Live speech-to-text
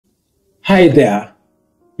Hi there.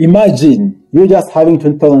 Imagine you just having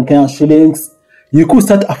 20,000 Kenyan shillings. You could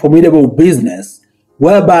start a formidable business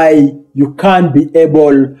whereby you can be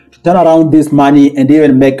able to turn around this money and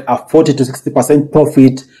even make a 40 to 60%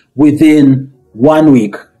 profit within 1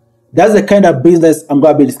 week. That's the kind of business I'm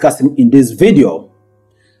going to be discussing in this video.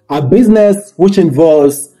 A business which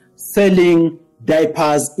involves selling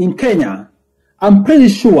diapers in Kenya. I'm pretty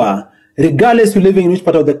sure, regardless you're living in which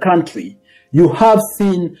part of the country, you have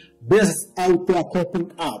seen businesses out there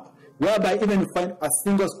popping up, whereby even you find a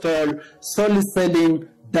single stall solely selling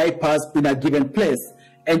diapers in a given place.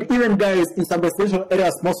 And even guys, in some residential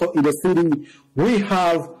areas, more so in the city, we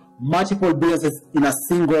have multiple businesses in a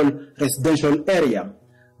single residential area.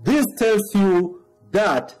 This tells you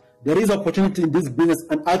that there is opportunity in this business,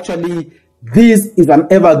 and actually this is an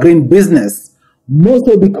evergreen business,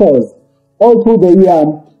 mostly because all through the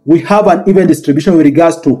year we have an even distribution with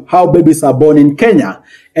regards to how babies are born in Kenya.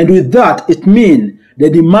 And with that, it means the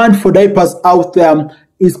demand for diapers out there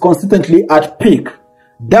is consistently at peak.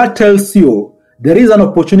 That tells you there is an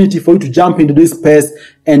opportunity for you to jump into this space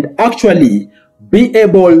and actually be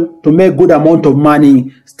able to make good amount of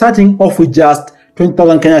money, starting off with just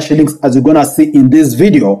 20,000 Kenya shillings, as you're gonna see in this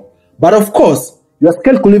video. But of course, your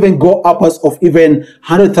scale could even go upwards of even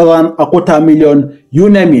 100,000, a quarter million, you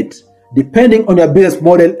name it, depending on your business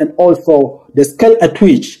model and also the scale at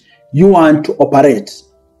which you want to operate.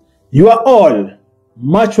 You are all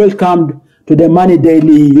much welcomed to the Money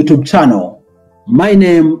Daily YouTube channel. My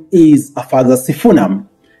name is Father Sifunam.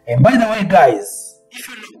 And by the way, guys, if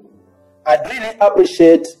you know, I'd really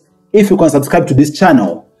appreciate if you can subscribe to this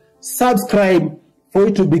channel. Subscribe for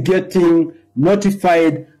you to be getting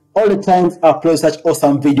notified all the times I upload such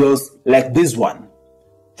awesome videos like this one.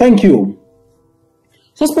 Thank you.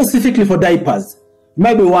 So specifically for diapers, you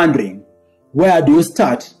might be wondering, where do you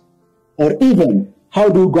start? Or even, how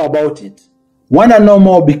do you go about it? Want to know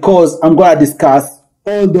more? Because I'm going to discuss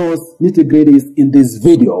all those nitty-gritties in this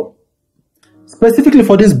video. Specifically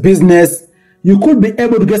for this business, you could be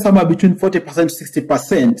able to get somewhere between 40% to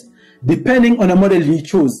 60%, depending on the model you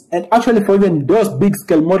choose. And actually for even those big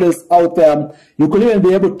scale models out there, you could even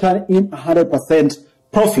be able to turn in 100%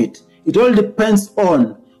 profit. It all depends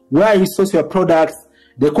on where you source your products,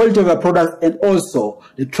 the quality of your products, and also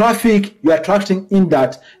the traffic you're attracting in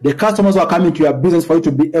that the customers who are coming to your business for you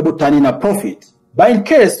to be able to turn in a profit. But in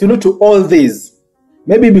case you know to all these,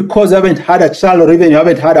 maybe because you haven't had a child or even you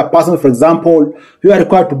haven't had a person, for example, who are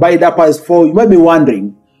required to buy diapers for, you might be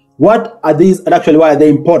wondering, what are these and actually why are they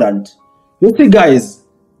important? You see guys,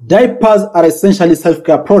 diapers are essentially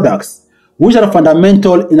self-care products which are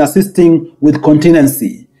fundamental in assisting with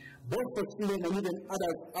continency. Both for children and even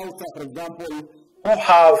adults out there, for example, who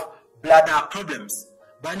have bladder problems.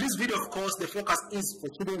 But in this video, of course, the focus is for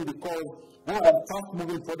children because we have fast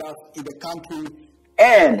moving products in the country,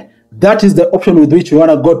 and that is the option with which you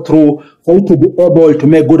want to go through for you to be able to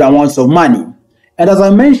make good amounts of money. And as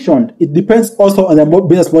I mentioned, it depends also on the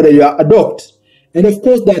business model you adopt. And of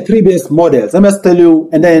course, there are three business models. Let me just tell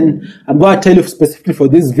you, and then I'm going to tell you specifically for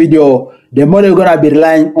this video, the model we're going to be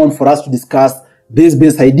relying on for us to discuss this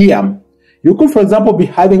business idea. You could, for example, be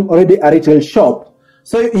having already a retail shop.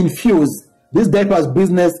 So you infuse this diapers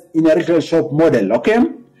business in a retail shop model, okay?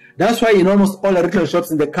 That's why in almost all the retail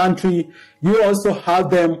shops in the country, you also have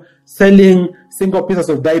them selling single pieces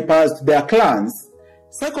of diapers to their clients.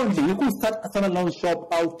 Secondly, you could start a standalone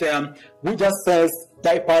shop out there which just sells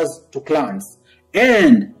diapers to clients.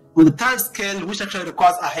 And on the third scale, which actually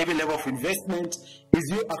requires a heavy level of investment,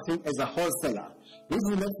 is you acting as a wholesaler. This is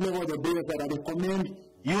the next level of the business that I recommend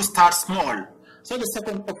you start small. So the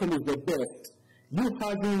second option is the best. You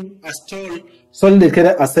having a stall solely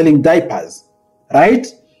dedicated at selling diapers, right?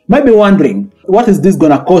 You might be wondering, what is this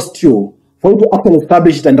going to cost you for you to actually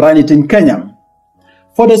establish it and run it in Kenya?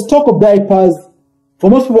 For the stock of diapers,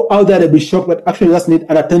 for most people out there, they'll be shocked that actually just need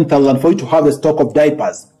under 10,000 for you to have the stock of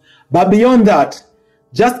diapers. But beyond that,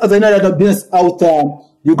 just as any other business out there,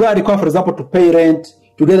 you're going to require, for example, to pay rent,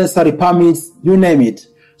 to get necessary permits, you name it.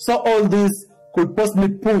 So all this could possibly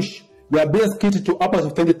push your business kit to upwards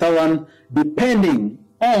of 20,000, depending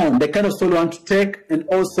on the kind of stall you want to take and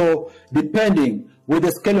also depending with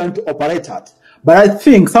the scale you want to operate at. But I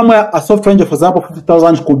think somewhere a soft range of, for example,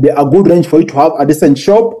 50,000 could be a good range for you to have a decent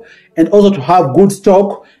shop and also to have good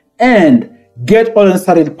stock and get all the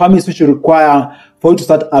necessary permits which you require for you to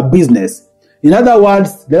start a business. In other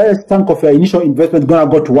words, the largest chunk of your initial investment is going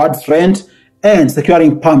to go towards rent and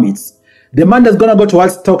securing permits. The money that's going to go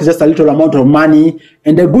towards stock is just a little amount of money.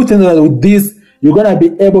 And the good thing is that with this, you're going to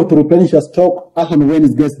be able to replenish your stock as and when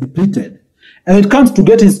it gets depleted. And when it comes to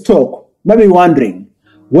getting stock, you might be wondering,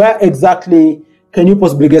 where exactly can you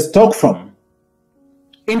possibly get stock from?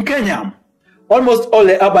 In Kenya, almost all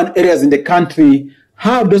the urban areas in the country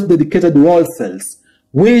have those dedicated wholesales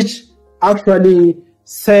which actually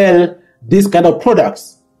sell these kind of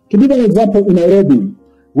products. To give an example, in Nairobi,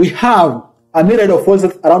 we have a myriad of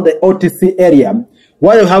wholesales around the OTC area,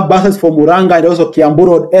 while you have buses from Muranga and also Kiambu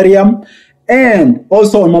Road area, and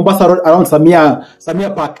also on Mombasa Road around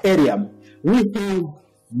Samia Park area. We have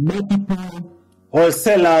multiple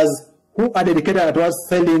wholesalers who are dedicated towards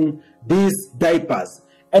selling these diapers.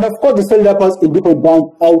 And of course, they sell diapers in different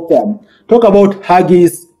brands out there. Talk about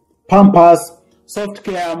Huggies, Pampers, Soft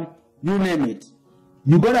Care, you name it.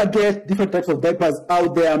 You're gonna get different types of diapers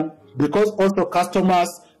out there because also customers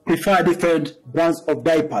prefer different brands of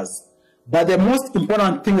diapers. But the most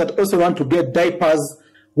important thing that also want to get diapers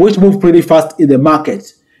which move pretty fast in the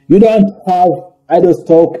market. You don't have idle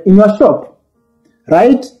stock in your shop,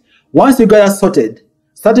 right? Once you get us sorted,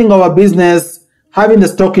 starting our business, having the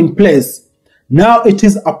stock in place, now it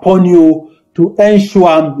is upon you to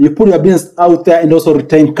ensure you put your business out there and also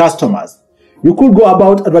retain customers. You could go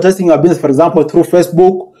about advertising your business, for example, through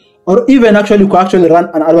Facebook, or even you could actually run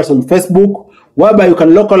an advert on Facebook, whereby you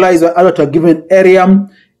can localize your advert to a given area,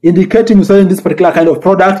 indicating you're selling this particular kind of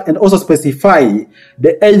product, and also specify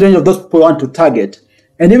the age range of those people you want to target.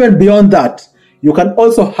 And even beyond that, you can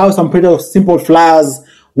also have some pretty simple flyers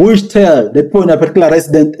which tell the people in a particular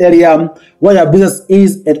resident area where your business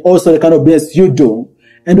is and also the kind of business you do.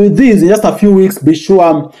 And with this, in just a few weeks, be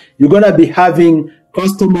sure you're going to be having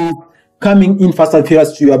customers coming in fast and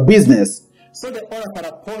furious to your business. So the orders are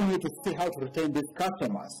upon you to see how to retain these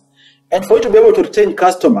customers. And for you to be able to retain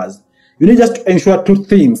customers, you need just to ensure two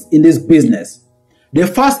things in this business. The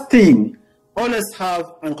first thing, always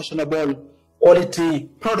have unquestionable quality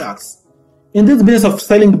products. In this business of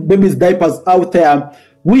selling babies' diapers out there,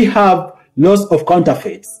 we have lots of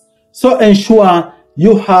counterfeits. So ensure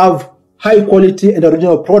you have high quality and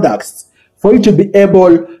original products for you to be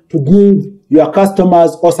able to give your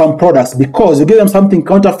customers awesome products, because you give them something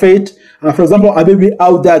counterfeit, and for example, a baby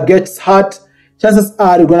out there gets hurt, chances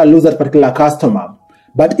are you're going to lose that particular customer.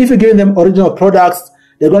 But if you give them original products,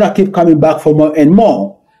 they're going to keep coming back for more and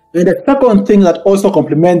more. And the second thing that also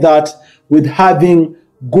complement that with having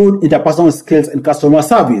good interpersonal skills and customer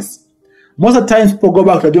service. Most of the times people go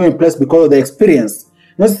back to a given place because of the experience,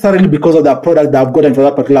 not necessarily because of the product that I've gotten for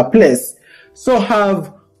that particular place. So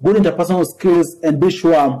have good interpersonal skills and be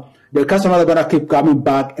sure the customers are going to keep coming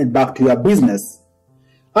back and back to your business.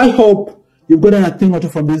 I hope you've gotten a thing or two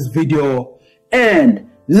from this video, and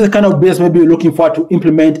this is the kind of business maybe you're looking forward to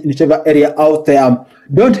implement in whichever area out there.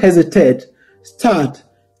 Don't hesitate. Start,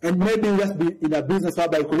 and maybe just be in a business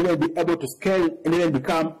whereby you could even be able to scale and even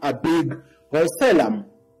become a big wholesaler.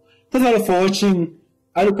 Thanks a lot for watching.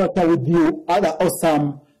 I look forward with you other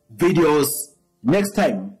awesome videos next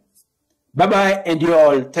time. Bye bye, and you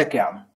all take care.